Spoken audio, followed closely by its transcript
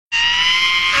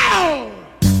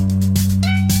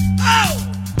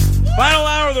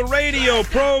radio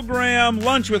program.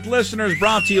 Lunch with Listeners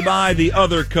brought to you by the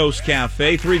Other Coast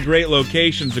Cafe. 3 great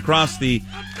locations across the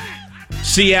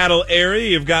Seattle area.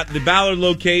 You've got the Ballard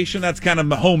location. That's kind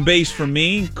of home base for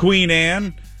me. Queen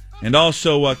Anne. And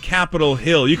also Capitol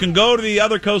Hill. You can go to the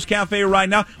Other Coast Cafe right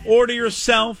now. Order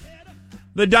yourself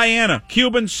the Diana.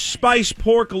 Cuban spice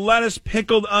pork, lettuce,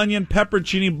 pickled onion,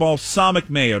 pepperoncini, balsamic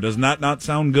mayo. Does not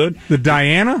sound good? The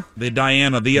Diana? The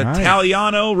Diana. The nice.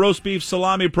 Italiano, roast beef,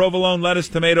 salami, provolone, lettuce,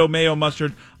 tomato, mayo,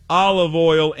 mustard, olive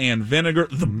oil, and vinegar.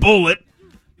 The Bullet.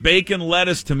 Bacon,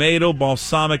 lettuce, tomato,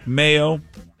 balsamic mayo.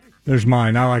 There's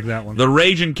mine. I like that one. The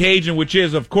Ragin' Cajun, which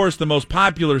is, of course, the most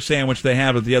popular sandwich they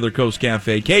have at the Other Coast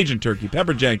Cafe. Cajun turkey,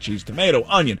 pepper jack cheese, tomato,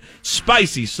 onion,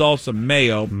 spicy salsa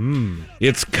mayo.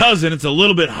 Its cousin, it's a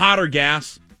little bit hotter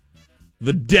gas,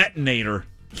 the Detonator.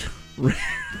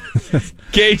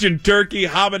 Cajun turkey,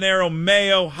 habanero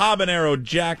mayo, habanero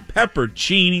jack,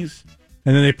 pepperoncinis.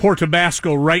 And then they pour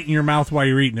Tabasco right in your mouth while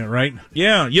you're eating it, right?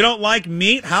 Yeah. You don't like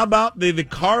meat? How about the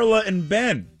Carla and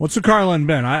Ben? What's the Carla and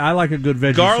Ben? I like a good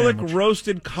veggie Garlic sandwich.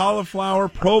 roasted cauliflower,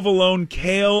 provolone,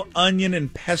 kale, onion,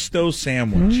 and pesto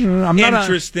sandwich. I'm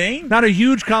Interesting. Not a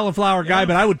huge cauliflower guy,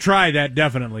 but I would try that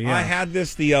definitely. Yeah. I had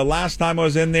this the last time I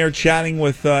was in there chatting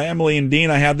with Emily and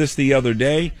Dean. I had this the other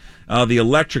day. The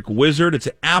Electric Wizard. It's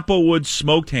applewood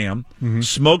smoked ham,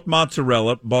 smoked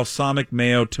mozzarella, balsamic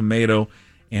mayo, tomato,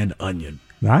 and onion.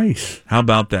 Nice. How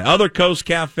about that? Other Coast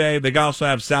Cafe. They also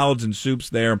have salads and soups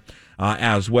there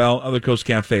as well. Other Coast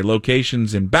Cafe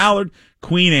locations in Ballard,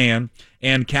 Queen Anne,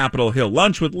 and Capitol Hill.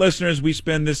 Lunch with Listeners. We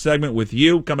spend this segment with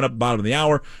you. Coming up bottom of the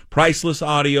hour. Priceless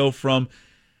audio from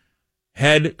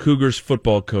head Cougars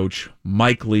football coach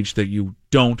Mike Leach that you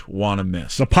don't want to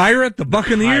miss. The Pirate, the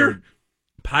Buccaneer.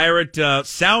 Pirate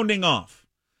sounding off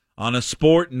on a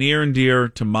sport near and dear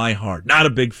to my heart. Not a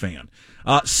big fan.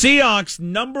 Seahawks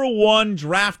number 1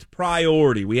 draft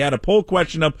priority. We had a poll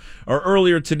question up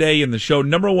earlier today in the show.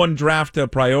 Number 1 draft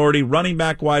priority, running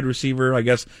back, wide receiver, I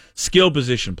guess, skill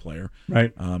position player.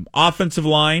 Right. Offensive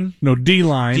line. No,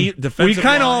 D-line. Defensive we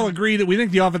kind of line. all agree that we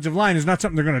think the offensive line is not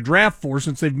something they're going to draft for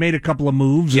since they've made a couple of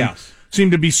moves. Yes. And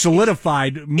seem to be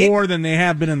solidified more than they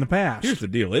have been in the past. Here's the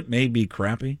deal. It may be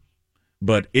crappy,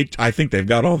 but I think they've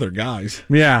got all their guys.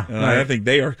 Yeah. Right. I think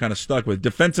they are kind of stuck with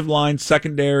defensive line,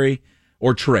 secondary,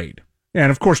 or trade. Yeah,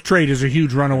 and of course, trade is a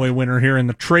huge runaway winner here in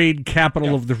the trade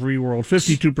capital of the free world.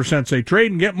 52% say trade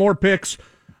and get more picks.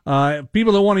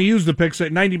 People that want to use the picks,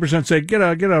 90% say get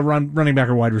a running back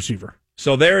or wide receiver.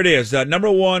 So there it is.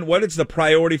 Number 1, what is the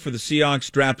priority for the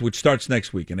Seahawks draft, which starts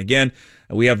next week? And again,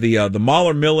 we have the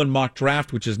Mahler Millen mock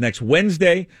draft, which is next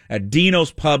Wednesday at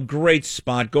Dino's Pub. Great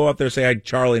spot. Go up there, say hi to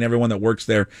Charlie and everyone that works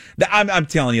there. I'm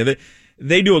telling you that.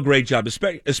 They do a great job,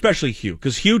 especially Hugh,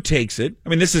 because Hugh takes it. I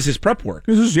mean, this is his prep work.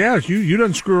 Hugh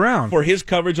doesn't screw around. For his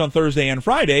coverage on Thursday and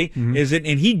Friday, and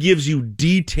he gives you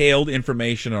detailed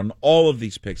information on all of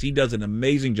these picks. He does an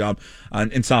amazing job,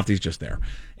 and Softy's just there.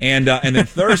 And then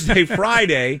Thursday,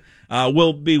 Friday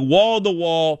will be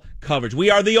wall-to-wall coverage. We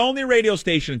are the only radio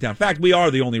station in town. In fact, we are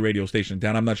the only radio station in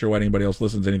town. I'm not sure why anybody else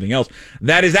listens to anything else.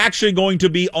 That is actually going to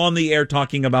be on the air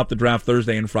talking about the draft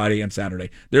Thursday and Friday and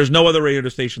Saturday. There's no other radio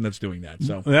station that's doing that.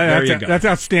 So there you go. That's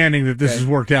outstanding that this has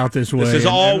worked out this way. This is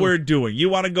all we're doing. You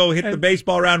want to go hit the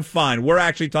baseball round? Fine. We're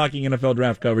actually talking NFL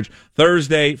draft coverage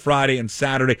Thursday, Friday, and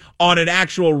Saturday on an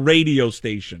actual radio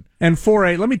station. And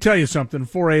let me tell you something.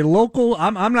 For a local,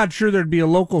 I'm not sure there'd be a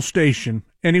local station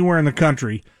anywhere in the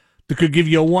country that could give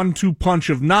you a 1-2 punch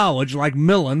of knowledge like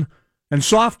Millen and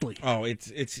Softly. Oh,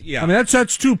 it's yeah. I mean,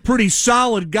 that's 2 pretty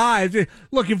solid guys.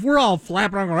 Look, if we're all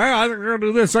flapping around going, hey, I think we're going to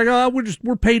do this,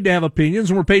 we're paid to have opinions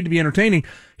and we're paid to be entertaining.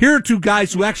 Here are 2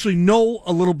 guys who actually know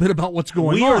a little bit about what's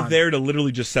going on. We are there to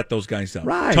literally just set those guys up.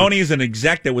 Right. Tony is an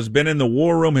exec that has been in the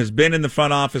war room, has been in the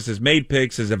front office, has made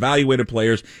picks, has evaluated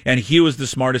players, and Hugh is the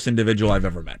smartest individual I've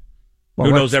ever met. Who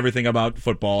knows everything about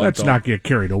football. Let's not get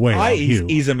carried away.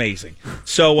 He's amazing.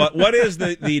 So what is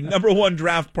the number 1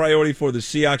 draft priority for the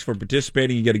Seahawks for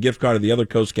participating? You get a gift card at the Other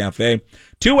Coast Cafe.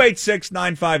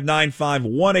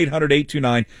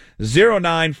 286-9595,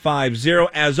 1-800-829-0950.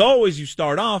 As always, you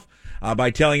start off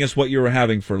by telling us what you were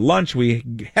having for lunch. We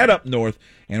head up north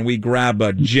and we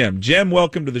grab Jim. Jim,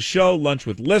 welcome to the show, Lunch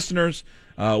with Listeners.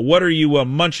 What are you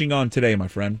munching on today, my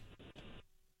friend?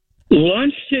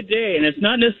 Lunch today, and it's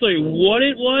not necessarily what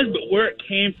it was, but where it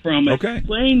came from. Okay. It's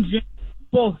plain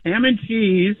Jim's ham and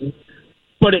cheese,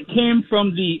 but it came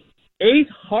from the Ace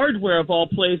Hardware, of all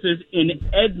places, in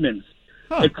Edmonds.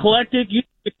 Huh. Eclectic used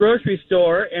to be a grocery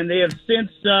store, and they have since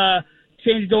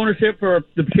changed ownership for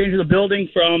the change of the building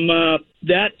from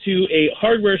that to a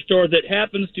hardware store that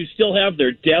happens to still have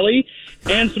their deli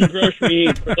and some grocery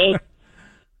needs for those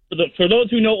for those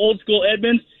who know old school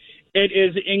Edmonds, it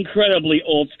is incredibly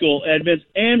old school Edmonds.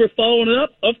 And we're following it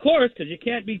up, of course, because you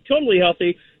can't be totally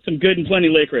healthy, some good and plenty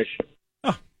licorice.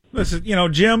 Oh, listen,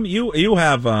 Jim, you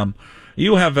have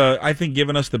I think,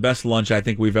 given us the best lunch I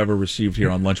think we've ever received here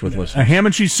on Lunch with Listeners. A ham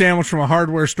and cheese sandwich from a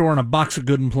hardware store and a box of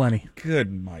Good and Plenty.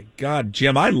 Good, my God,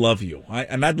 Jim, I love you.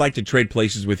 And I'd like to trade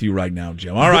places with you right now,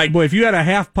 Jim. All right. Boy, if you had a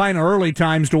half pint of early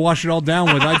times to wash it all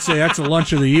down with, I'd say that's a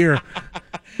lunch of the year.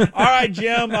 All right,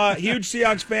 Jim, huge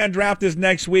Seahawks fan. Draft is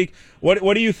next week.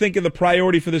 What do you think of the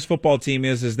priority for this football team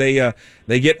is as they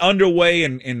get underway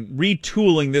and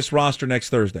retooling this roster next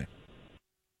Thursday?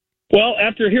 Well,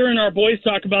 after hearing our boys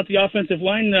talk about the offensive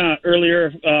line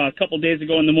earlier a couple days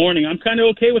ago in the morning, I'm kind of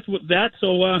okay with that.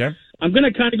 So okay. I'm going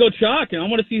to kind of go chalk, and I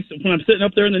want to see, when I'm sitting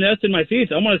up there in the nest in my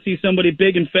seats, I want to see somebody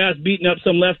big and fast beating up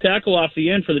some left tackle off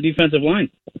the end for the defensive line.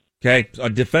 Okay, a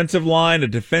defensive line, a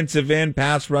defensive end,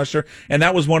 pass rusher, and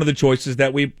that was one of the choices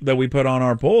that we put on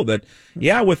our poll. That,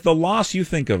 yeah, with the loss, you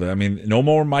think of it. I mean, no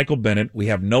more Michael Bennett. We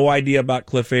have no idea about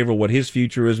Cliff Averill, what his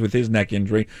future is with his neck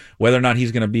injury, whether or not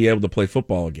he's going to be able to play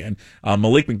football again.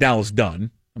 Malik McDowell's done.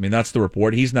 I mean, that's the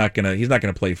report. He's not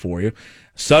gonna play for you.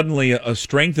 Suddenly, a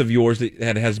strength of yours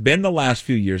that has been the last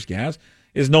few years, Gaz,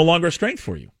 is no longer a strength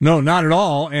for you. No, not at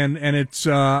all. And it's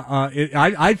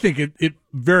I think it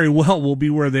very well will be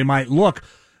where they might look,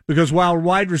 because while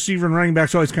wide receiver and running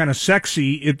back's always kind of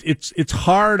sexy, it's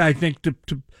hard, I think, to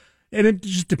and it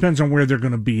just depends on where they're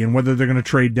going to be and whether they're going to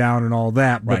trade down and all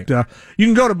that. Right. But you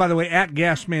can go to, by the way, at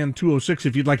Gasman206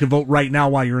 if you'd like to vote right now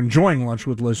while you're enjoying Lunch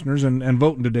with Listeners and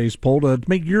vote in today's poll to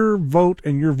make your vote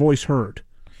and your voice heard.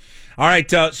 All right,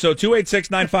 so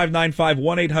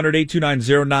 286-9595,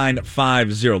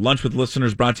 1-800-829-0950. Lunch with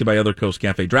Listeners brought to you by Other Coast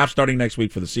Cafe. Draft starting next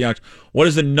week for the Seahawks. What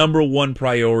is the number one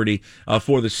priority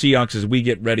for the Seahawks as we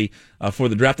get ready for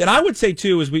the draft? And I would say,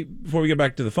 too, before we get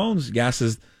back to the phones,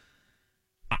 Gas,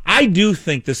 I do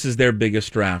think this is their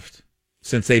biggest draft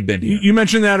since they've been here. You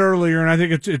mentioned that earlier, and I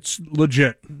think it's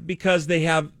legit. Because they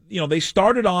have, they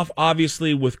started off,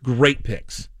 obviously, with great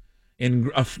picks. And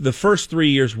the first 3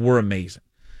 years were amazing.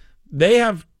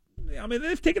 They've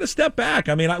taken a step back.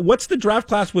 I mean, what's the draft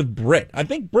class with Britt? I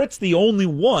think Britt's the only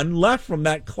one left from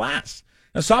that class.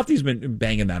 Now, Softy's been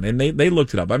banging that, and they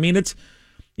looked it up. I mean, it's,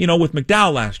 with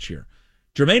McDowell last year,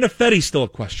 Jermaine Ifedi's still a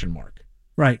question mark.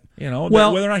 Right.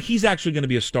 Whether or not he's actually going to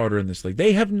be a starter in this league.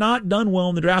 They have not done well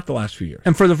in the draft the last few years.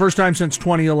 And for the first time since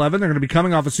 2011, they're going to be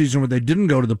coming off a season where they didn't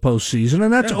go to the postseason,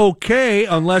 and that's okay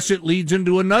unless it leads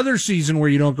into another season where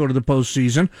you don't go to the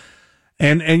postseason.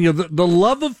 And the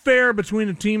love affair between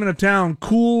a team and a town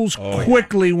cools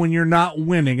quickly when you're not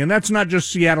winning. And that's not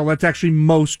just Seattle. That's actually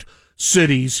most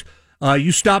cities.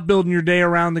 You stop building your day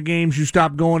around the games. You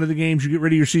stop going to the games. You get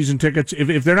rid of your season tickets.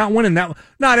 If they're not winning,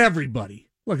 not everybody.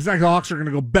 Look, it's like the Hawks are going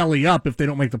to go belly up if they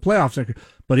don't make the playoffs.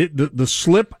 But the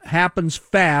slip happens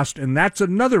fast, and that's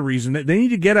another reason that they need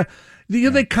to get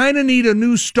they kind of need a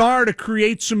new star to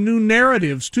create some new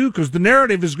narratives, too, because the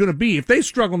narrative is going to be, if they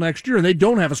struggle next year and they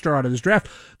don't have a star out of this draft,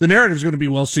 the narrative is going to be,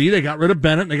 well, see, they got rid of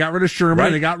Bennett, and they got rid of Sherman,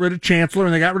 and they got rid of Chancellor,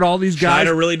 and they got rid of all these guys.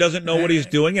 Schneider really doesn't know what he's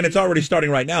doing, and it's already starting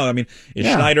right now. I mean,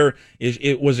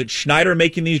 was it Schneider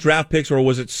making these draft picks, or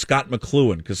was it Scott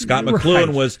McCloughan? Because Scott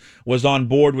McCloughan was on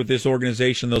board with this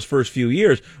organization those first few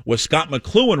years. Was Scott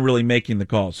McCloughan really making the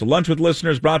calls? So Lunch with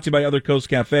Listeners brought to you by Other Coast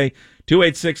Cafe.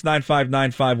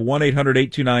 286-9595,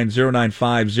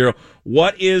 1-800-829-0950.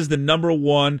 What is the number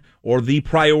one or the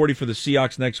priority for the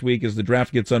Seahawks next week as the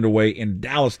draft gets underway in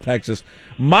Dallas, Texas?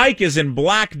 Mike is in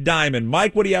Black Diamond.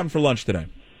 Mike, what are you having for lunch today?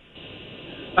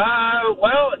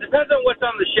 Well, it depends on what's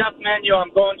on the chef menu.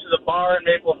 I'm going to the bar in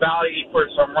Maple Valley for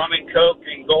some rum and coke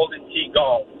and golden tea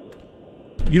golf.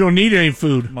 You don't need any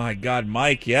food. My God,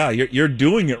 Mike, yeah, you're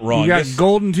doing it wrong. You got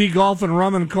golden tea golf and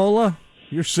rum and cola?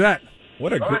 You're set.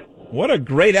 What a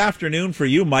great afternoon for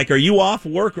you, Mike. Are you off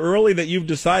work early that you've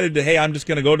decided to, hey, I'm just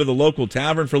going to go to the local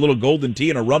tavern for a little golden tea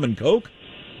and a rum and coke?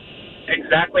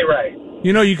 Exactly right.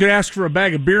 You could ask for a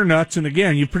bag of beer nuts, and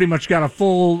again, you pretty much got a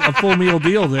full meal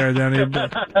deal there. Then,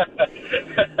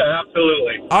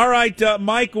 absolutely. All right,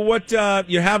 Mike. What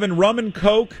you're having? Rum and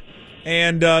coke,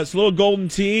 and it's a little golden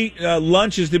tea.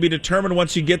 Lunch is to be determined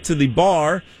once you get to the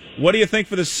bar. What do you think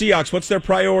for the Seahawks? What's their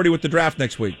priority with the draft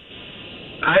next week?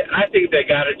 I think they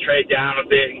got to trade down a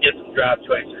bit and get some draft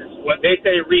choices. When they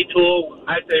say retool,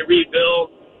 I say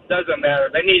rebuild. Doesn't matter.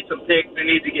 They need some picks. They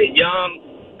need to get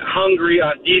young, hungry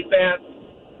on defense.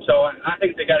 So I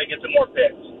think they got to get some more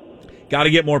picks. Got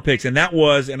to get more picks. And that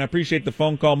was, and I appreciate the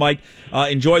phone call, Mike.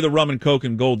 Enjoy the rum and coke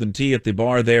and golden tea at the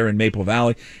bar there in Maple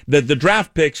Valley. The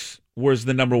draft picks was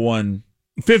the number one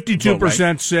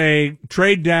 52% say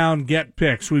trade down, get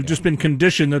picks. We've just been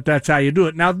conditioned that that's how you do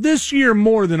it. Now, this year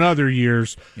more than other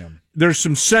years, there's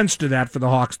some sense to that for the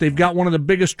Hawks. They've got one of the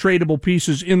biggest tradable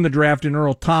pieces in the draft in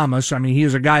Earl Thomas. I mean, he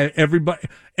is a guy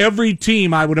every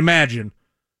team, I would imagine,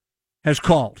 has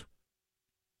called.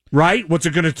 Right? What's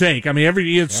it going to take? I mean,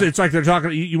 it's like they're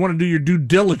talking. You want to do your due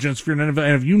diligence for an NFL,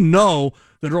 and if you know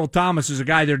that Earl Thomas is a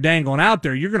guy they're dangling out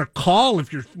there, you're going to call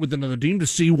if you're with another team to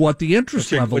see what the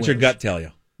interest level is. What's your gut tell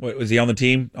you? Was he on the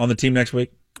team? On the team next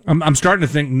week? I'm starting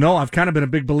to think no. I've kind of been a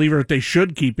big believer that they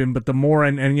should keep him, but the more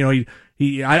and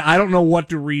I don't know what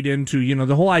to read into. You know,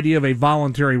 the whole idea of a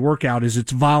voluntary workout is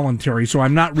it's voluntary, so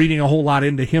I'm not reading a whole lot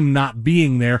into him not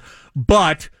being there,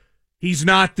 but. He's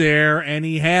not there, and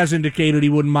he has indicated he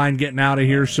wouldn't mind getting out of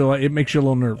here, so it makes you a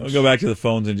little nervous. We'll go back to the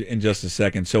phones in just a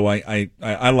second. So I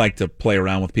like to play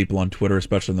around with people on Twitter,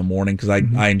 especially in the morning, because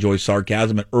I enjoy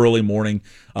sarcasm at early morning,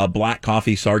 black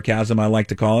coffee sarcasm, I like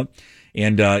to call it.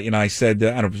 And, I said,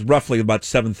 I don't know, it was roughly about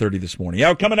 7:30 this morning.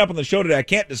 Yeah, coming up on the show today, I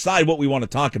can't decide what we want to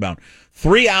talk about.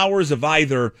 3 hours of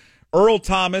either Earl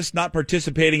Thomas not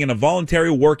participating in a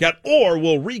voluntary workout, or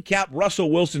we'll recap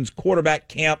Russell Wilson's quarterback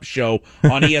camp show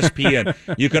on ESPN.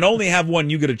 You can only have one.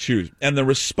 You got to choose. And the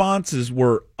responses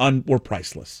were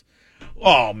priceless.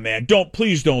 Oh man,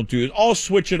 please don't do this. I'll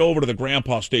switch it over to the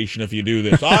grandpa station if you do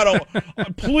this. I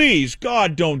don't. Please,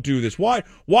 God, don't do this. Why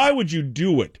would you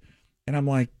do it? And I'm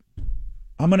like,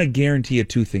 I'm going to guarantee you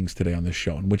 2 things today on this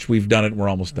show, in which we've done it and we're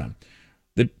almost done.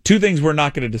 The 2 things we're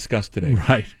not going to discuss today.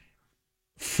 Right.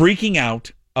 Freaking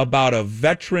out about a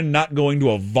veteran not going to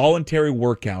a voluntary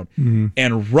workout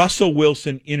and Russell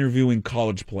Wilson interviewing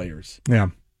college players. Yeah.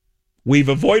 We've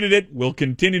avoided it. We'll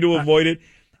continue to avoid it.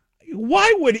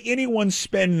 Why would anyone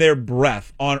spend their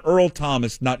breath on Earl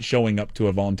Thomas not showing up to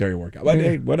a voluntary workout? But,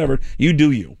 hey, whatever. You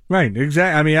do you. Right.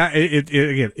 Exactly. I mean,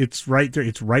 again, it's right there.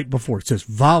 It's right before. It says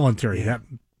voluntary.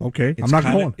 Okay. I'm not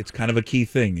going. It's kind of a key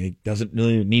thing. It doesn't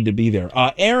really need to be there.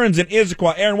 Aaron's in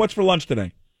Issaquah. Aaron, what's for lunch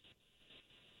today?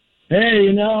 Hey,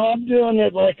 I'm doing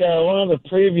it like one of the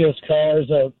previous callers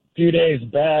a few days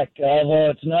back.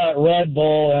 Although it's not Red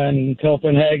Bull in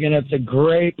Copenhagen, it's a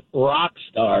grape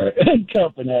Rockstar in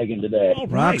Copenhagen today. Oh,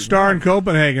 right. Rockstar in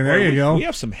Copenhagen. There you go. We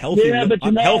have some healthy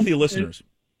listeners.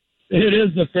 It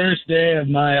is the first day of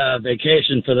my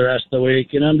vacation for the rest of the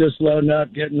week, and I'm just loading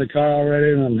up, getting the car all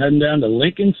ready, and I'm heading down to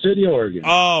Lincoln City, Oregon.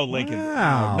 Oh, Lincoln!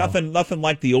 Wow. Nothing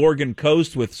like the Oregon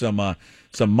coast with some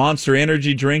Monster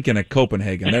Energy drink and a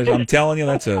Copenhagen. I'm telling you,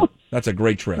 that's a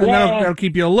great trip. And that'll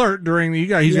keep you alert during he's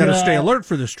got to stay alert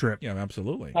for this trip. Yeah,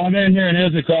 absolutely. I'm in here in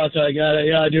Issaquah, so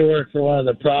I do work for one of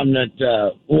the prominent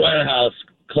warehouse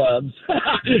clubs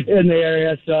in the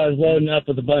area, so I was loading up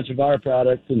with a bunch of our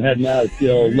products and heading out to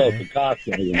the old local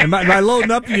Costco. And by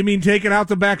loading up, you mean taking out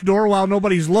the back door while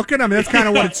nobody's looking? I mean, that's kind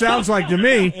of what it sounds like to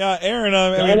me. Yeah, Aaron.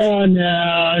 Come on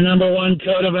now. Number 1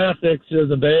 code of ethics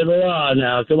is obey the law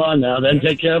now. Come on now. Then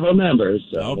take care of our members.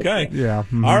 So. Okay. Yeah.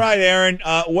 Mm-hmm. All right, Aaron.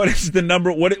 What is the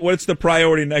number? What's the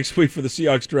priority next week for the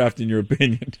Seahawks draft, in your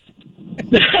opinion?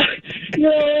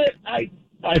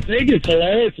 I think it's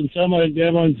hilarious, and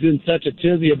everyone's in such a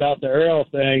tizzy about the Earl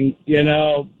thing.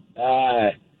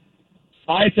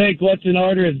 I think what's in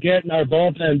order is getting our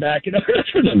bullpen back in order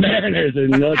for the Mariners,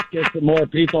 and let's get some more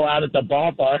people out at the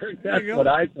ballpark. That's what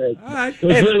I think. All right. It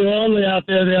was really lonely out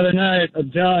there the other night, I'm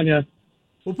telling you.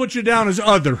 We'll put you down as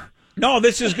other. No,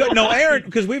 this is good. No, Aaron,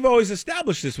 because we've always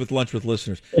established this with Lunch with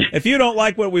Listeners. If you don't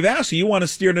like what we've asked you want to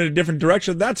steer in a different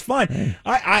direction, that's fine.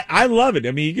 I love it.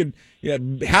 I mean, you can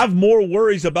have more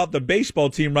worries about the baseball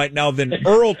team right now than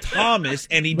Earl Thomas,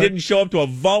 and he didn't show up to a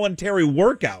voluntary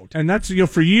workout. And that's,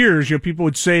 for years, people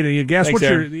would say to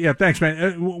you, thanks,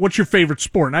 man. What's your favorite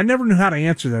sport? And I never knew how to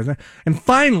answer that. And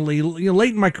finally,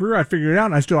 late in my career, I figured it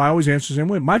out, and I always answer the same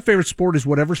way. My favorite sport is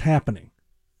whatever's happening.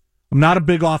 I'm not a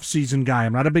big off-season guy.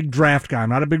 I'm not a big draft guy. I'm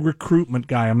not a big recruitment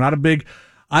guy. I'm not a big...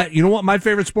 you know what my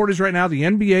favorite sport is right now? The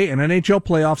NBA and NHL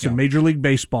playoffs and Major League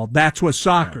Baseball. That's what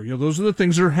soccer. Those are the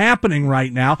things that are happening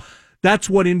right now. That's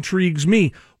what intrigues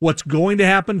me. What's going to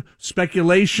happen?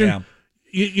 Speculation.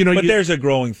 Yeah. But there's a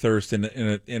growing thirst, and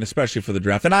especially for the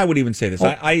draft. And I would even say this.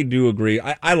 I do agree.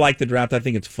 I like the draft. I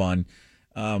think it's fun.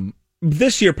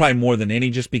 This year, probably more than any,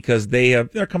 just because they're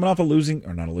coming off not a losing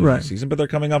season, but they're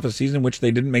coming off a season in which they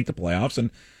didn't make the playoffs,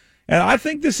 and I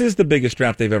think this is the biggest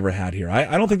draft they've ever had here.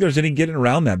 I don't think there's any getting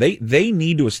around that. They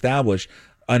need to establish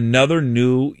another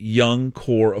new young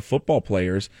core of football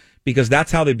players, because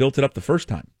that's how they built it up the first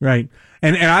time. Right.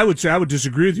 And I would say, I would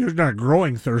disagree with you. There's not a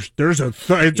growing thirst. There's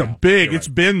it's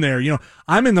been there.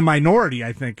 I'm in the minority,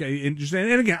 I think. And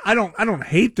again, I don't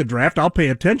hate the draft. I'll pay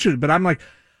attention, but I'm like,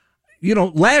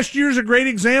 last year's a great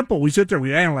example. We sit there,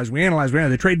 we analyze,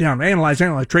 they trade down, analyze,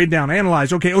 trade down,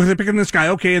 analyze. Okay, they're picking this guy.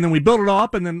 Okay, and then we build it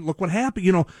up, and then look what happened.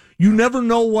 You never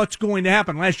know what's going to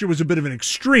happen. Last year was a bit of an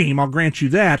extreme, I'll grant you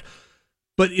that.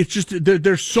 But it's just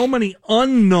there's so many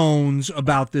unknowns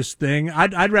about this thing.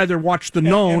 I'd rather watch the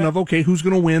known of, okay, who's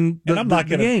going to win the, I'm not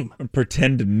the game. I'm not going to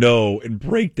pretend to know and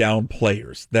break down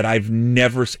players that I've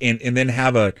never seen, and then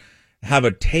have a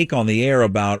take on the air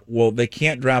about, well, they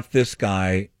can't draft this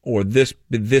guy or this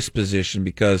position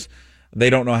because they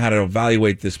don't know how to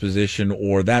evaluate this position,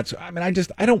 or that's. I mean,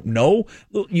 I don't know.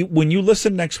 When you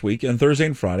listen next week on Thursday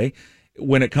and Friday,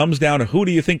 when it comes down to who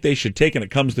do you think they should take, and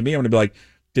it comes to me, I'm going to be like,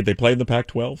 did they play in the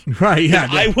Pac-12? Right. Yeah.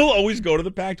 I will always go to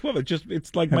the Pac-12.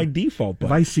 It's like my default. But.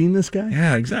 Have I seen this guy?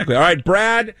 Yeah, exactly. All right,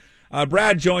 Brad.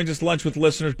 Brad joins us. Lunch with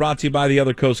Listeners, brought to you by the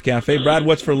Other Coast Cafe. Brad,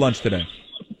 what's for lunch today?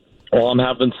 Well, I'm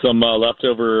having some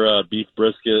leftover beef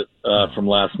brisket from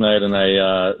last night, and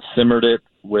I simmered it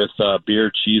with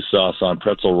beer cheese sauce on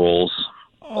pretzel rolls.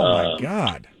 Oh, my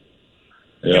God.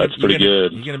 Yeah, it's pretty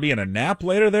good. You going to be in a nap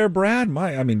later there, Brad?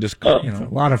 Just a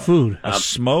lot of food. A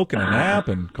smoke and a nap,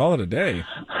 and call it a day.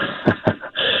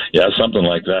 Yeah, something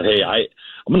like that. Hey,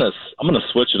 I'm gonna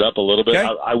switch it up a little bit. Okay.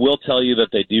 I will tell you that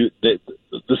the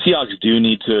Seahawks do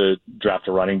need to draft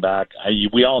a running back.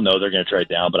 We all know they're going to trade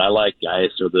down, but I like guys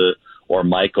or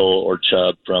Michael or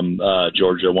Chubb from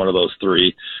Georgia, one of those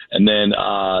three. And then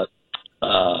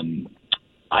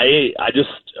I just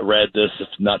read this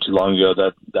not too long ago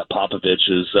that Popovich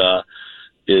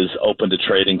is open to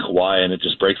trading Kawhi, and it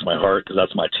just breaks my heart because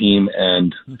that's my team,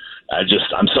 and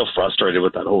I'm so frustrated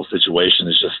with that whole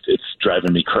situation. It's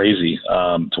driving me crazy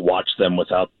to watch them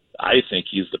without. I think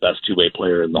he's the best two-way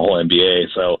player in the whole NBA,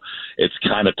 so it's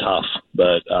kind of tough.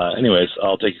 But anyways,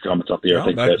 I'll take your comments off the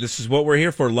air. This is what we're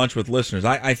here for, Lunch with Listeners.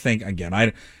 I think, again,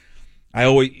 I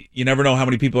always, you never know how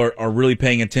many people are really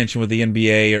paying attention with the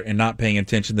NBA and not paying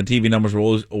attention. The TV numbers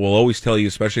will always tell you,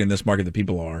 especially in this market, that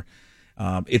people are.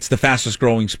 It's the fastest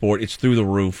growing sport. It's through the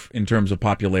roof in terms of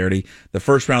popularity. The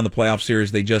first round of the playoff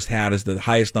series they just had is the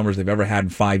highest numbers they've ever had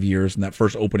in 5 years in that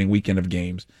first opening weekend of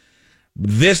games.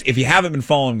 This, if you haven't been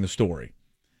following the story,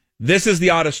 this is the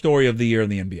oddest story of the year in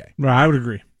the NBA. Right, I would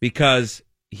agree. Because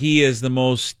he is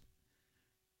he's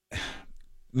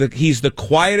the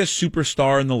quietest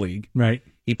superstar in the league. Right.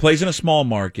 He plays in a small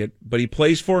market, but he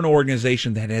plays for an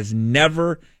organization that has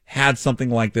never had something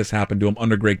like this happen to him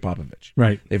under Greg Popovich.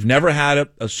 Right. They've never had a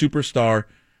superstar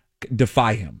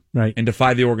defy him, right, and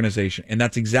defy the organization. And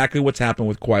that's exactly what's happened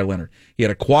with Kawhi Leonard. He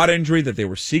had a quad injury that they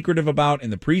were secretive about in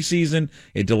the preseason.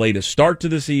 It delayed his start to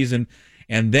the season,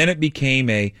 and then it became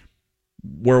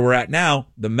where we're at now.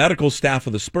 The medical staff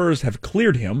of the Spurs have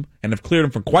cleared him, and have cleared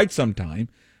him for quite some time,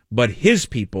 but his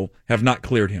people have not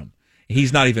cleared him.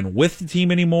 He's not even with the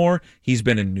team anymore. He's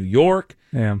been in New York.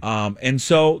 Yeah. And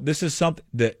so this is something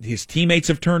that his teammates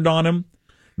have turned on him.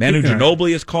 Manu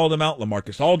Ginobili has called him out.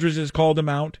 LaMarcus Aldridge has called him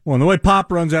out. Well, and the way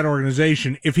Pop runs that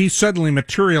organization, if he suddenly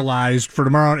materialized for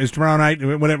tomorrow night,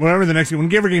 whatever the next game,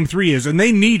 whenever game 3 is, and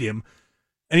they need him,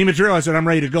 and he materialized and I'm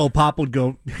ready to go, Pop would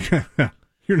go,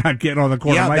 you're not getting on the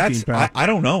court of my team, pal. I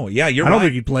don't know. Yeah, you're right. I don't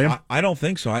think he'd play him. I don't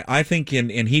think so. I think,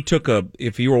 and he took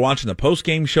if you were watching the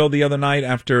post-game show the other night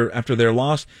after their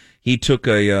loss, he took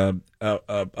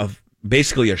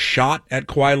basically a shot at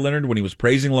Kawhi Leonard when he was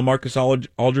praising LaMarcus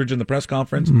Aldridge in the press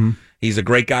conference. Mm-hmm. He's a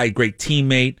great guy, great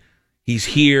teammate. He's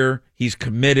here. He's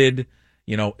committed.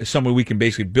 Someone we can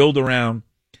basically build around.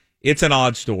 It's an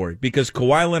odd story because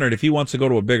Kawhi Leonard, if he wants to go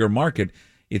to a bigger market,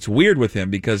 it's weird with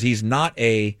him because he's not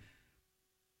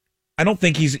I don't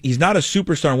think he's not a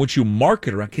superstar in which you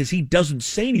market around because he doesn't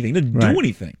say anything, doesn't do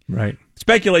anything. Right.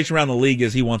 Speculation around the league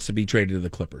is he wants to be traded to the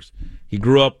Clippers. He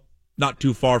grew up not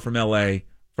too far from L.A.,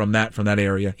 from that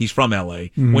area. He's from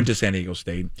L.A., went to San Diego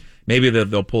State. Maybe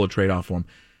they'll pull a trade off for him.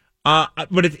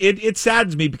 But it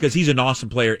saddens me because he's an awesome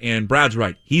player, and Brad's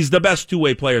right. He's the best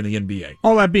two-way player in the NBA.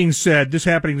 All that being said, this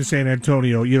happening to San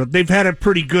Antonio, they've had it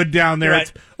pretty good down there. Right.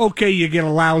 It's okay, you get a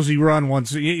lousy run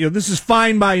once. This is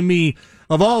fine by me.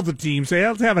 Of all the teams, they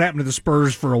have it happen to the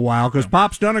Spurs for a while because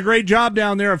Pop's done a great job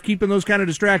down there of keeping those kind of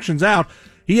distractions out.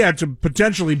 He had some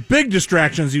potentially big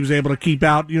distractions he was able to keep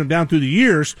out, down through the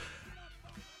years.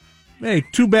 Hey,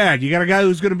 too bad. You got a guy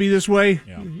who's going to be this way.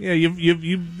 Yeah,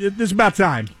 it's about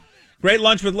time. Great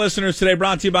lunch with listeners today,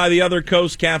 brought to you by the Other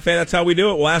Coast Cafe. That's how we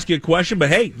do it. We'll ask you a question, but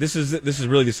hey, this is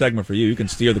really the segment for you. You can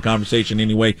steer the conversation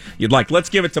any way you'd like. Let's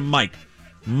give it to Mike.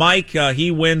 Mike, he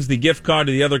wins the gift card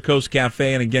to the Other Coast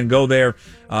Cafe, and again, go there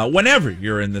whenever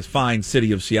you're in this fine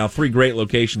city of Seattle. 3 great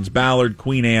locations: Ballard,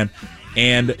 Queen Anne,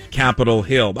 and Capitol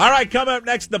Hill. All right, coming up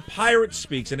next, the Pirate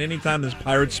Speaks, and anytime this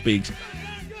Pirate speaks,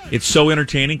 It's so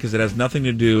entertaining because it has nothing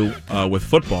to do with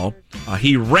football.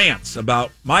 He rants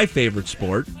about my favorite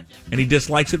sport, and he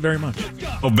dislikes it very much.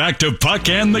 Back to Puck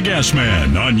and the Gas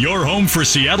Man on your home for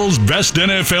Seattle's best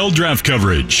NFL draft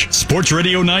coverage. Sports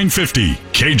Radio 950,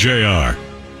 KJR.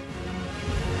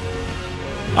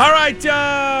 All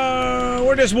right,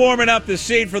 we're just warming up the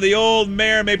seat for the old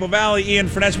mayor, Maple Valley, Ian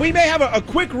Furness. We may have a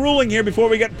quick ruling here before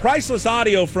we get priceless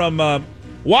audio from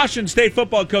Washington State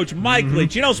football coach Mike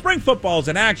Leach. You know, spring football is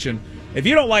in action. If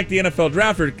you don't like the NFL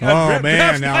draft,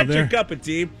 draft's not your cup of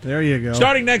tea. There you go.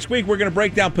 Starting next week, we're going to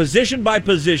break down position by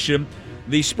position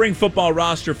the spring football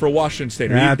roster for Washington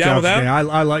State. Are you down with that?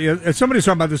 I like it. Somebody was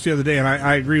talking about this the other day, and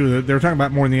I agree with it. They were talking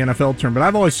about more in the NFL term, but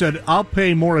I've always said I'll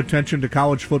pay more attention to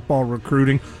college football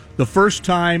recruiting the first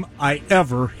time I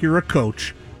ever hear a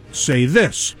coach say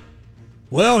this.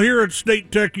 Well, here at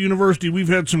State Tech University, we've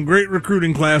had some great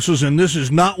recruiting classes, and this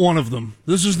is not one of them.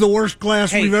 This is the worst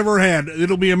class we've ever had.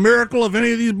 It'll be a miracle if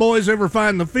any of these boys ever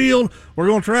find the field. We're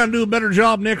going to try and do a better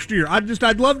job next year.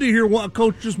 I'd love to hear a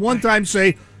coach just one time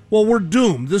say, well, we're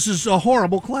doomed. This is a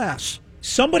horrible class.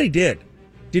 Somebody did.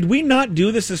 Did we not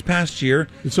do this past year?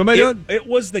 Did somebody do it? It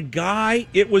was the guy,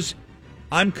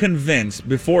 I'm convinced,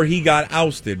 before he got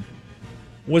ousted,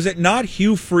 was it not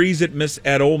Hugh Freeze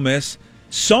at Ole Miss?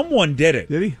 Someone did it.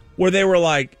 Did he? Where they were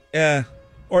like, was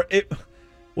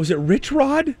it Rich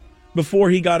Rod? Before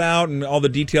he got out and all the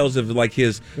details of like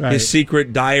his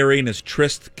secret diary and his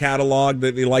tryst catalog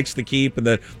that he likes to keep and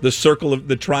the circle of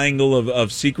the triangle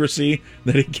of secrecy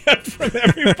that he kept from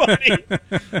everybody.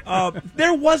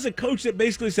 There was a coach that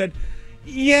basically said,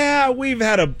 "Yeah, we've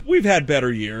had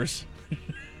better years."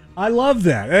 I love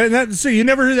that. And see, you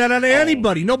never hear that out of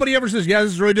anybody. Nobody ever says, "Yeah,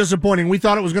 this is really disappointing. We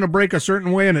thought it was going to break a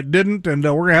certain way and it didn't, and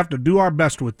we're going to have to do our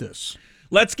best with this."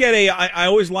 Let's get I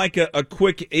always like a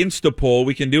quick Insta poll.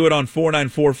 We can do it on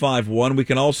 49451. We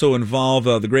can also involve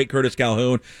the great Curtis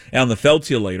Calhoun on the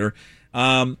Feltia later.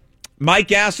 Mike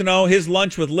Gastineau, his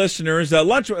lunch with listeners.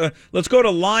 Let's go to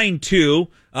line 2.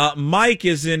 Mike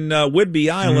is in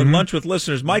Whidbey Island, lunch with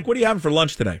listeners. Mike, what are you having for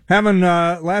lunch today? Having,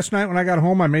 last night when I got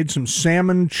home, I made some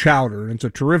salmon chowder. It's a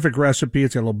terrific recipe.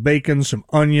 It's got a little bacon, some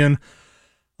onion,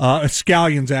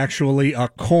 scallions actually,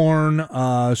 corn,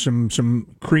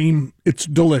 some cream. It's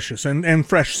delicious. And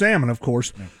fresh salmon, of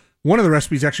course. Yeah. One of the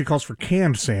recipes actually calls for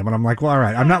canned salmon. I'm like, well, all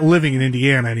right, I'm not living in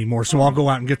Indiana anymore, so I'll go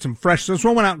out and get some fresh. So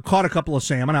I went out and caught a couple of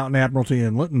salmon out in Admiralty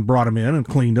Inlet and brought them in and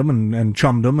cleaned them and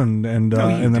chummed them and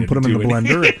then put them in the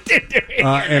blender.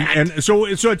 And so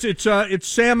it's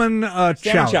salmon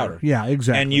chowder. Yeah,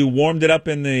 exactly. And you warmed it up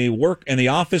in the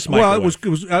office microwave. Well, it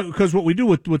was because what we do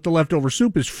with the leftover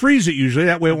soup is freeze it usually.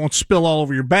 That way it won't spill all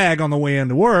over your bag on the way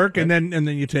into work. And then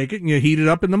you take it and you heat it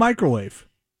up in the microwave.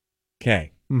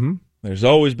 Okay. Mm-hmm. There's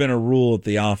always been a rule at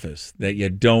the office that you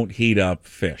don't heat up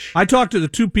fish. I talked to the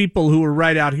two people who were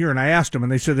right out here, and I asked them,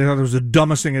 and they said they thought it was the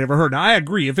dumbest thing I'd ever heard. Now, I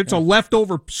agree. If it's a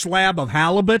leftover slab of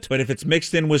halibut... But if it's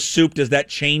mixed in with soup, does that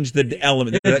change the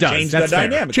element? It does. Change the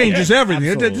dynamic? Changes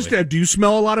everything. Do you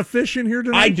smell a lot of fish in here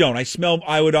tonight? I don't.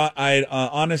 I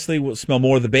honestly will smell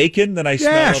more of the bacon than I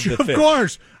smell of the fish. Of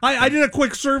course. I did a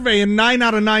quick survey, and 9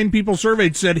 out of 9 people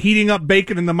surveyed said heating up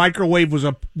bacon in the microwave was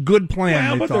a good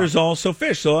plan. Well, but there's also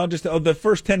fish, so I'll just the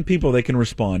first 10 people they can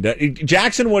respond.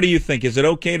 Jackson, what do you think? Is it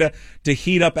okay to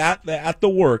heat up at the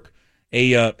work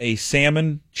a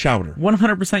salmon chowder?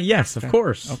 100% yes, of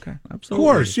course. Okay, absolutely.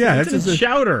 Of course, yeah. It's a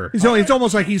chowder. It's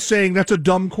almost like he's saying that's a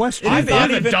dumb question. I'm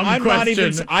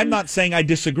not saying I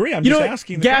disagree. I'm just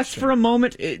asking the question. For a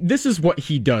moment. This is what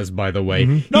he does, by the way.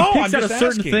 Mm-hmm. He picks out a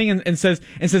certain thing and says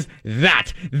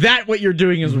that what you're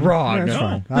doing is wrong.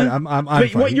 No, I'm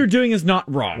but what you're doing is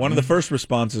not wrong. One of the first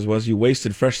responses was, "You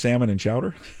wasted fresh salmon and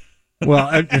chowder." Well,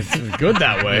 it's good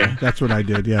that way. That's what I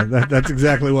did. Yeah, that's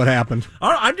exactly what happened.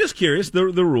 I'm just curious. The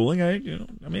ruling.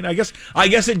 I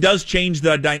guess it does change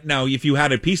the. Now, if you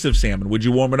had a piece of salmon, would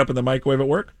you warm it up in the microwave at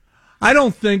work? I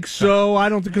don't think so. I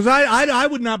don't because I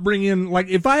would not bring in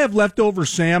if I have leftover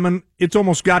salmon, it's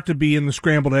almost got to be in the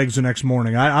scrambled eggs the next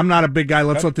morning. I'm not a big guy.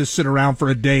 Let's let this sit around for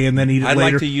a day and then eat it later.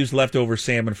 I'd like to use leftover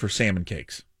salmon for salmon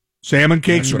cakes. Salmon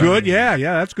cakes are good. Yeah,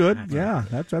 that's good.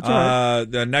 That's all right.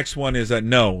 The next one is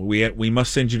no. We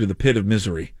must send you to the pit of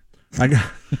misery.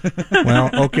 Well,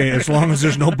 okay. As long as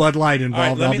there's no Bud Light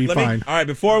involved, I'll be fine. All right.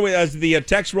 Before as the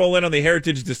text roll in on the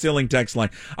Heritage Distilling text line.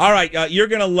 All right. You're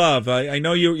gonna love. I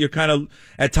know you're kind of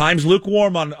at times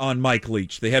lukewarm on Mike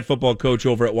Leach, the head football coach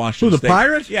over at Washington State. The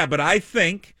Pirates? Yeah, but I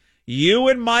think you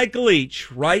and Mike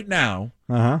Leach right now.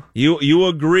 You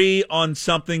agree on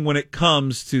something when it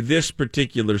comes to this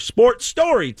particular sports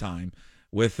story time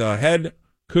with head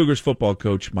Cougars football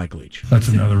coach Mike Leach. That's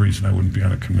another reason I wouldn't be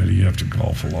on a committee. You have to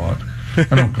golf a lot.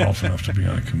 I don't golf enough to be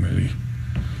on a committee.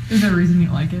 Is there a reason you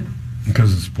like it?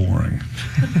 Because it's boring.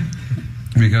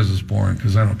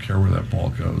 Because I don't care where that ball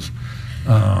goes.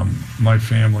 My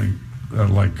family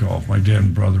liked golf. My dad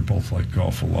and brother both liked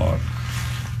golf a lot.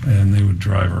 And they would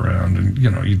drive around, and,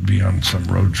 you'd be on some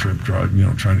road trip, trying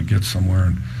to get somewhere.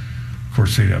 And, of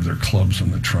course, they'd have their clubs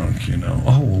in the trunk,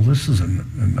 Oh, well, this is a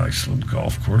nice little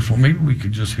golf course. Well, maybe we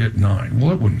could just hit 9.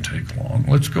 Well, it wouldn't take long.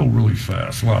 Let's go really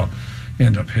fast. Well,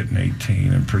 end up hitting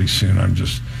 18, and pretty soon I'm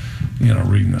just,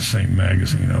 reading the same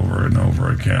magazine over and over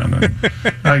again.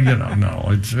 And, no,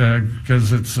 it's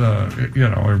because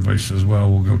everybody says,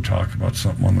 well, we'll go talk about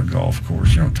something on the golf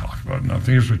course. You don't talk about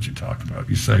nothing. Here's what you talk about.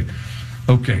 You say,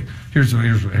 okay, here's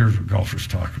what golfers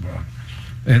talk about.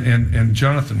 And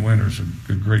Jonathan Winter's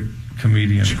a great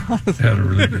comedian. Had a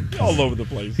really good point. All over the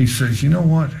place. He says, you know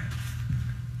what?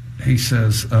 He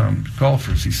says,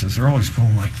 golfers, they're always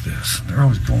going like this. They're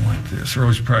always going like this. They're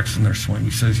always practicing their swing.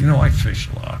 He says, I fish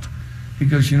a lot. He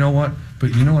goes, you know what?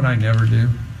 But you know what I never do?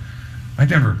 I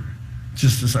never,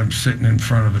 just as I'm sitting in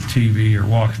front of a TV or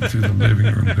walking through the living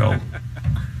room, go.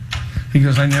 He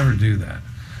goes, I never do that.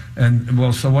 And,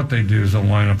 well, so what they do is they'll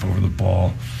line up over the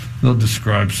ball. They'll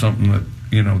describe something that,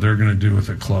 they're going to do with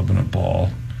a club and a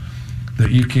ball that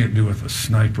you can't do with a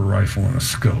sniper rifle and a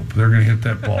scope. They're going to hit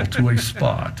that ball to a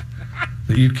spot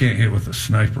that you can't hit with a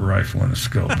sniper rifle and a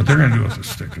scope, but they're going to do it with a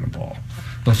stick and a ball.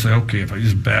 They'll say, okay, if I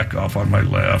just back off on my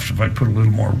left, if I put a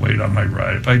little more weight on my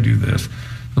right, if I do this,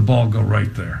 the ball will go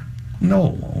right there. No,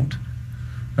 it won't.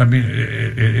 I mean,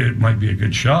 it might be a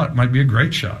good shot. It might be a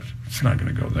great shot. It's not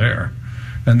going to go there.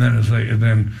 And then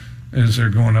as they're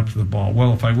going up to the ball,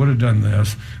 well, if I would have done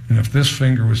this, and if this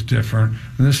finger was different,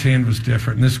 and this hand was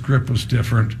different, and this grip was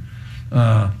different,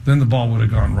 then the ball would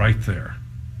have gone right there.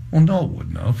 Well, no, it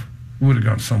wouldn't have. It would have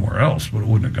gone somewhere else, but it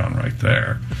wouldn't have gone right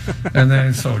there. And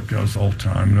then so it goes the whole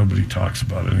time. Nobody talks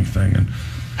about anything. And,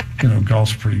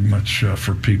 golf's pretty much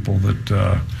for people that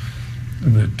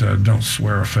don't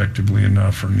swear effectively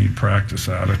enough or need practice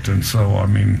at it. And so,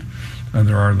 and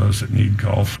there are those that need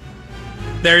golf.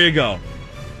 There you go.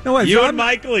 No, wait, you and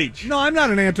Mike Leach. No, I'm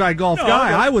not an anti-golf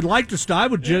guy. I would like to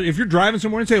stop. If you're driving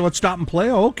somewhere and say, let's stop and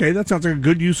play, okay, that sounds like a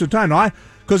good use of time. No,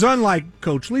 because unlike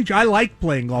Coach Leach, I like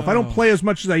playing golf. I don't play as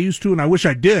much as I used to, and I wish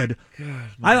I did.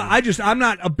 God, I'm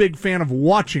not a big fan of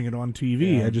watching it on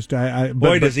TV.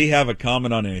 Yeah. Does he have a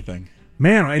comment on anything?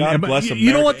 Man, God bless him.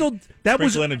 You know what though? That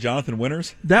was Jonathan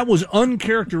Winters. That was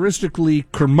uncharacteristically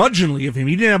curmudgeonly of him.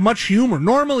 He didn't have much humor.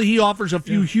 Normally, he offers a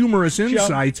few humorous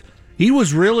insights. He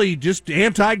was really just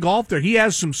anti-golf there. He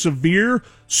has some severe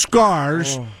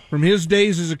scars from his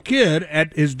days as a kid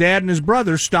at his dad and his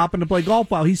brother stopping to play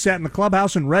golf while he sat in the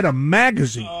clubhouse and read a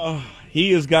magazine.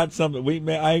 He has got something.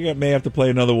 I may have to play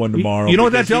another one tomorrow. You know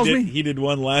what that tells me? He did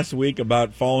one last week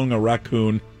about following a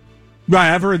raccoon.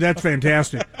 Right, I've heard that's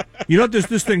fantastic. You know what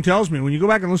this thing tells me? When you go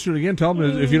back and listen to it again, tell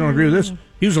me if you don't agree with this.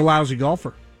 He was a lousy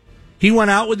golfer. He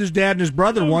went out with his dad and his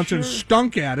brother once and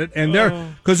stunk at it. And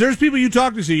because there's people you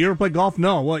talk to say, you ever play golf?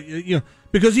 No. Well,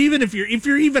 because even if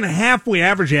you're even halfway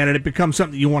average at it, it becomes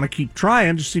something that you want to keep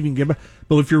trying just see if you can get back.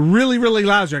 But if you're really, really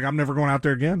lousy, like, I'm never going out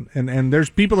there again. And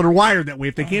there's people that are wired that way.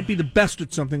 If they can't be the best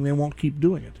at something, they won't keep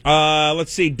doing it.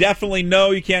 Let's see. Definitely no,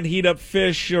 you can't heat up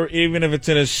fish, or even if it's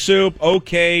in a soup.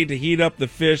 Okay to heat up the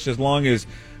fish as long as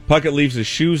Puckett leaves his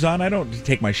shoes on. I don't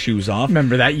take my shoes off.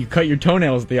 Remember that? You cut your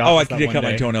townnails at the office. I did cut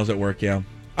my toenails at work, yeah.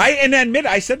 And admit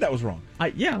I said that was wrong.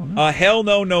 Hell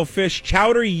no fish.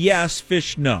 Chowder, yes.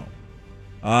 Fish, no.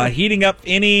 Heating up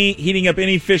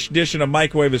any fish dish in a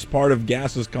microwave is part of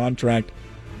Gas's contract.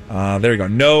 There you go.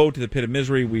 No to the pit of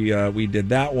misery. We did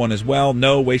that one as well.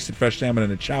 No wasted fresh salmon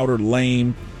in a chowder.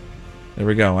 Lame. There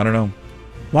we go. I don't know.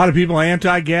 A lot of people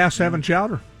anti-gas having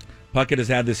chowder. Puckett has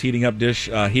had this heating up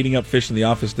fish in the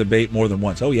office debate more than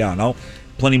once. Oh yeah, and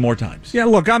plenty more times. Yeah,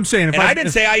 look, I'm saying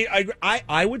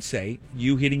I would say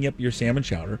you heating up your salmon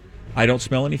chowder. I don't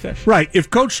smell any fish. Right. If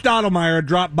Coach Stottlemyre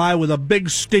dropped by with a big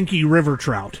stinky river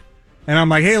trout, and I'm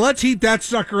like, hey, let's heat that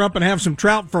sucker up and have some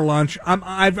trout for lunch,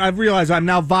 I've realized I'm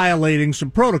now violating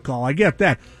some protocol. I get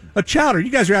that. A chowder, you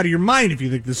guys are out of your mind if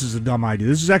you think this is a dumb idea.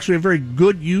 This is actually a very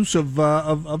good use of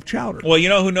chowder. Well, you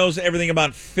know who knows everything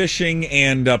about fishing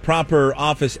and proper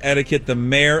office etiquette? The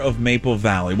mayor of Maple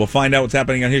Valley. We'll find out what's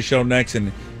happening on his show next,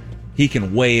 and he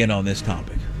can weigh in on this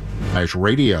topic.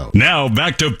 Radio. Now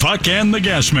back to Puck and the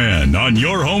Gasman on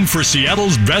your home for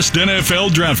Seattle's best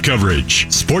NFL draft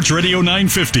coverage. Sports Radio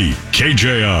 950,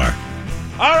 KJR.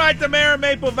 All right, the mayor of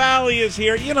Maple Valley is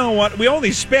here. You know what? We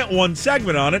only spent one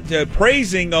segment on it,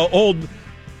 praising old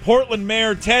Portland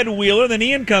Mayor Ted Wheeler. Then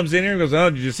Ian comes in here and goes, oh,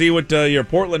 did you see what your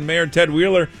Portland Mayor Ted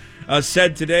Wheeler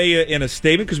said today in a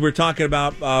statement, because we're talking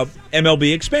about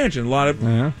MLB expansion. A lot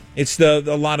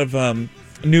of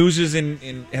news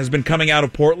has been coming out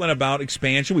of Portland about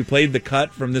expansion. We played the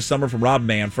cut from this summer from Rob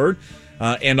Manfred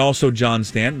and also John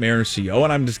Stant, Mariners CO.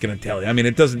 And I'm just going to tell you, I mean,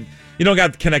 you don't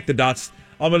got to connect the dots.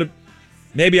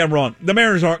 Maybe I'm wrong. The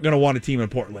Mariners aren't going to want a team in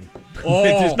Portland.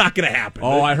 It's just not going to happen.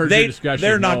 I heard the discussion.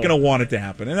 They're not going to want it to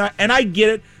happen. And I get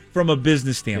it from a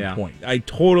business standpoint. Yeah. I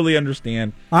totally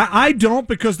understand. I don't,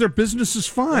 because their business is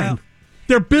fine. Well,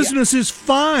 their business is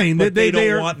fine. But they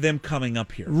don't want them coming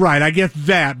up here. Right, I get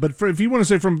that. But if you want to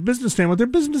say from a business standpoint, their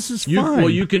business is fine. Well,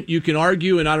 you can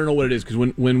argue, and I don't know what it is,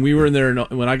 because when we were in there,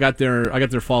 when I got there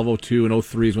fall of 2002 and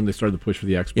 2003 is when they started the push for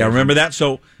the Expo. Yeah, remember that?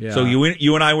 So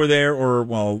you and I were there,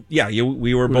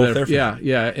 we were both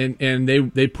there. And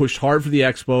they pushed hard for the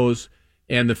Expos,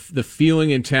 and the feeling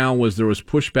in town was there was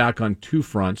pushback on two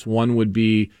fronts. One would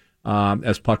be,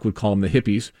 as Puck would call them, the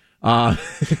hippies. They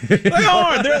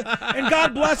are, and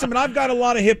God bless them. And I've got a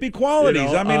lot of hippie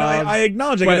qualities. I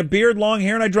acknowledge I got a beard, long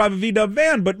hair, and I drive a VW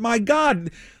van. But my God,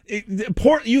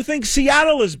 you think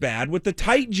Seattle is bad with the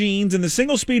tight jeans and the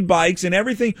single-speed bikes and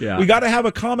everything? Yeah. We got to have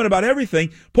a comment about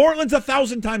everything. Portland's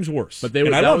 1,000 times worse. But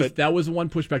I love it. That was the one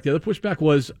pushback. The other pushback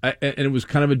was, and it was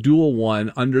kind of a dual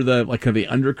one. Under the the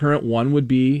undercurrent, one would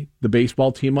be the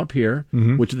baseball team up here,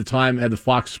 which at the time had the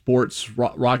Fox Sports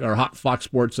Fox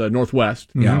Sports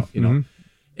Northwest.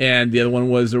 And the other one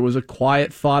was there was a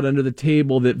quiet thought under the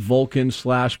table that Vulcan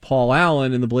 / Paul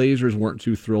Allen and the Blazers weren't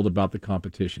too thrilled about the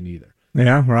competition either.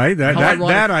 Yeah, right. That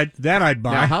I'd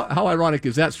buy. Now, how ironic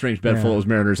is that strange bedfellow of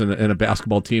Mariners and a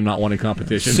basketball team not wanting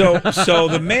competition? So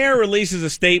the mayor releases a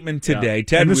statement today.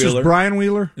 Ted Wheeler. This is Brian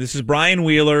Wheeler. This is Brian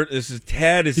Wheeler. This is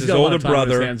Ted. This is his older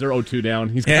brother. They're 0-2 down.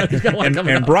 He's got a lot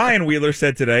coming and Brian Wheeler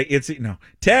said today,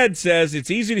 Ted says it's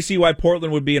easy to see why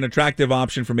Portland would be an attractive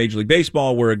option for Major League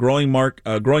Baseball. We're a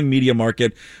growing media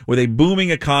market with a booming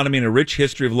economy and a rich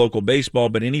history of local baseball,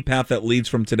 but any path that leads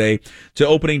from today to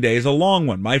opening day is a long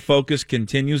one. My focus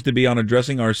continues to be on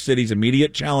addressing our city's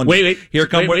immediate challenges. Wait for it. Here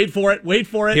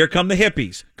come the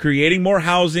hippies. Creating more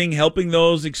housing, helping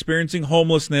those experiencing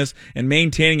homelessness, and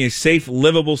maintaining a safe,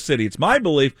 livable city. It's my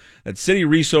belief that city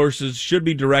resources should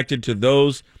be directed to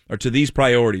these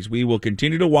priorities. We will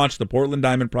continue to watch the Portland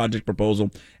Diamond Project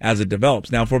proposal as it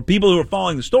develops. Now, for people who are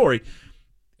following the story,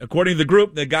 according to the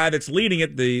group, the guy that's leading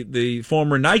it, the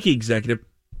former Nike executive,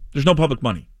 there's no public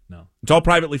money. No. It's all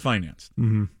privately financed.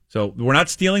 Mm-hmm. So we're not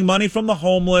stealing money from the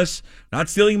homeless, not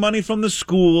stealing money from the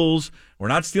schools, we're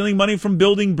not stealing money from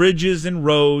building bridges and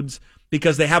roads,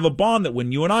 because they have a bond that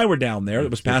when you and I were down there, that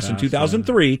was passed in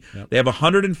 2003, they have a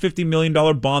 $150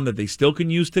 million bond that they still can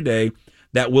use today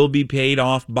that will be paid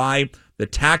off by the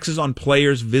taxes on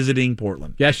players visiting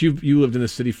Portland. Yes, you lived in the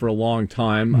city for a long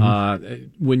time.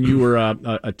 Mm-hmm. When you were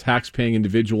a tax-paying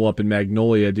individual up in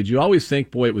Magnolia, did you always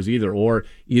think, boy, it was either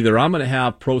I'm going to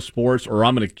have pro sports or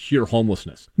I'm going to cure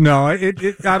homelessness? No,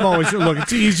 I've always look.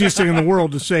 It's the easiest thing in the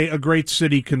world to say a great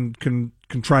city can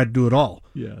try to do it all.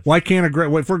 Yes. Why can't are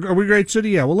we a great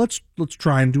city? Yeah. Well, let's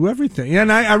try and do everything.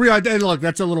 And I realize, look,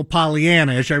 that's a little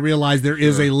Pollyanna-ish. I realize there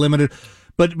is a limited.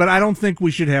 But I don't think we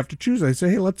should have to choose. I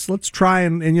say, hey, let's try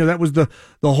and that was the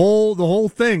whole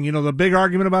thing. The big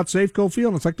argument about Safeco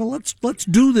Field. It's like, no, let's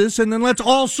do this, and then let's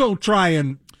also try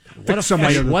and fix some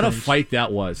other things. What a fight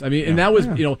that was! I mean, and that was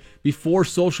before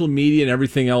social media and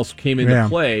everything else came into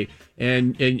play.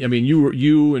 And I mean,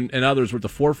 you and others were at the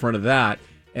forefront of that.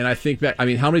 And I think that,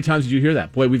 how many times did you hear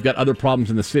that? Boy, we've got other problems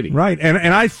in the city. Right, and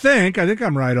I think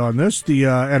I'm right on this.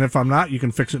 And if I'm not, you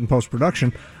can fix it in post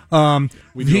production.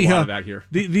 We do a lot of that here.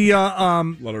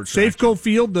 Safeco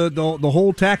Field, the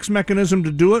whole tax mechanism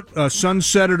to do it,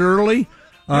 sunsetted early.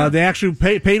 They actually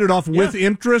paid it off with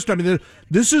interest. I mean,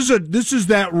 this is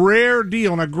that rare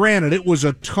deal. Now, granted, it was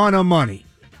a ton of money.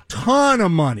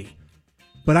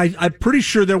 But I'm pretty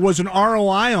sure there was an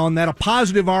ROI on that, a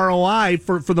positive ROI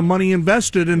for the money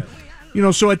invested. And,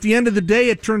 so at the end of the day,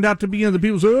 it turned out to be, the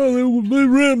people say, they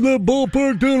rammed that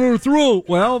ballpark down our throat.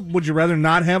 Well, would you rather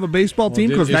not have a baseball team?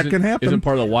 Because that can happen. Isn't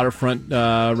part of the waterfront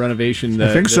renovation,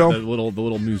 I think so. The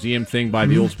little museum thing by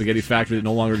the old spaghetti factory that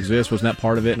no longer exists? Wasn't that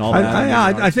part of it and all that?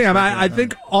 I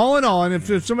think all in all, and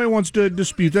if somebody wants to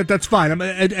dispute that, that's fine.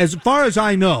 As far as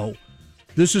I know,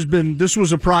 this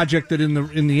was a project that in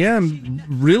the end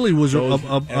really was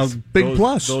a big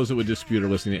plus. Those that would dispute are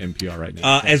listening to NPR right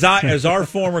now. As our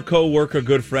former co-worker,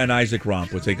 good friend Isaac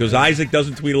Romp would say, because Isaac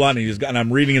doesn't tweet a lot, and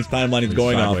I'm reading his timeline. He's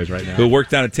going off right now. Who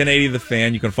worked down at 1080 The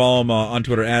Fan. You can follow him on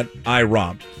Twitter at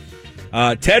iRomp.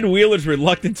 Ted Wheeler's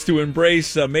reluctance to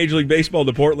embrace Major League Baseball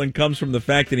to Portland comes from the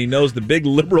fact that he knows the big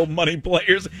liberal money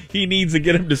players he needs to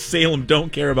get him to Salem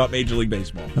don't care about Major League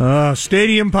Baseball.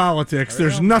 Stadium politics.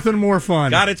 There's nothing more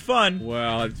fun. God, it's fun.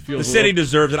 Well, it feels the city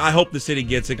deserves it. I hope the city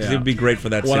gets it because it would be great for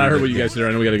that city. Well, I heard what you guys said.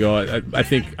 I know we got to go. I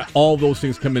think all those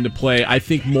things come into play. I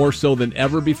think more so than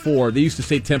ever before. They used to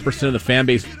say 10% of the fan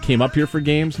base came up here for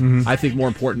games. Mm-hmm. I think more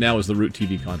important now is the Root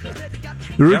TV contract.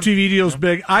 The Root TV deal's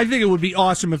big. I think it would be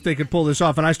awesome if they could pull this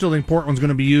off, and I still think Portland's going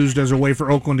to be used as a way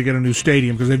for Oakland to get a new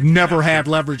stadium because they've never had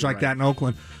leverage like that in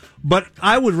Oakland. But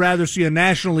I would rather see a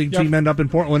National League team end up in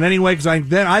Portland anyway, because I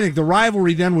think the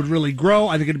rivalry then would really grow.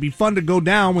 I think it'd be fun to go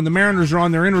down when the Mariners are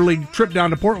on their interleague trip down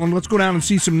to Portland. Let's go down and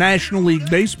see some National League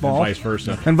baseball.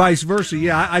 And vice versa.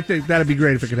 Yeah, I think that'd be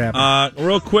great if it could happen.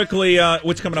 Real quickly,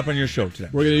 what's coming up on your show today?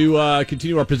 We're going to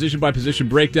continue our position-by-position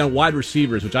breakdown. Wide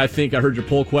receivers, which I think, I heard your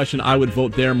poll question, I would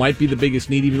vote there. Might be the biggest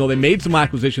need, even though they made some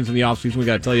acquisitions in the offseason we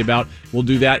got to tell you about. We'll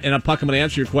do that. And Puck, I'm going to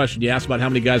answer your question. You asked about how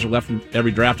many guys are left from every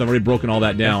draft. I've already broken all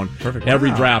that down. Perfect.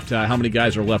 Every draft, how many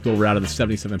guys are left over out of the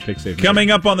 77 picks they've made.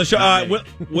 Coming up on the show,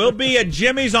 we'll be at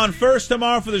Jimmy's on First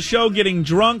tomorrow for the show, getting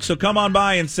drunk, so come on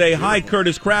by and say hi.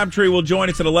 Curtis Crabtree will join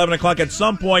us at 11 o'clock at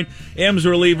some point. M's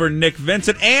reliever Nick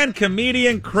Vincent and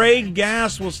comedian Craig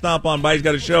Gass will stop on by. He's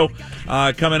got a show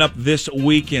coming up this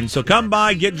weekend. So come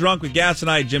by, get drunk with Gass and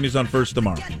I at Jimmy's on First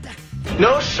tomorrow.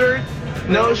 No shirt,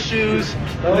 no shoes,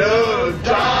 no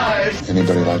ties.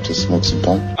 Anybody like to smoke some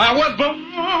pot? I was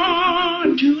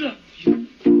born to love you.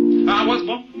 I was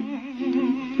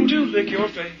born to lick your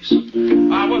face.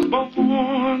 I was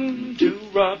born to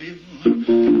rub you.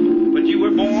 But you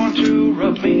were born to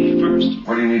rub me first.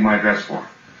 What do you need my address for?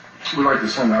 We'd like to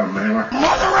send out a mailer.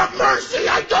 Mother of mercy,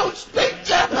 I don't speak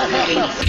Japanese.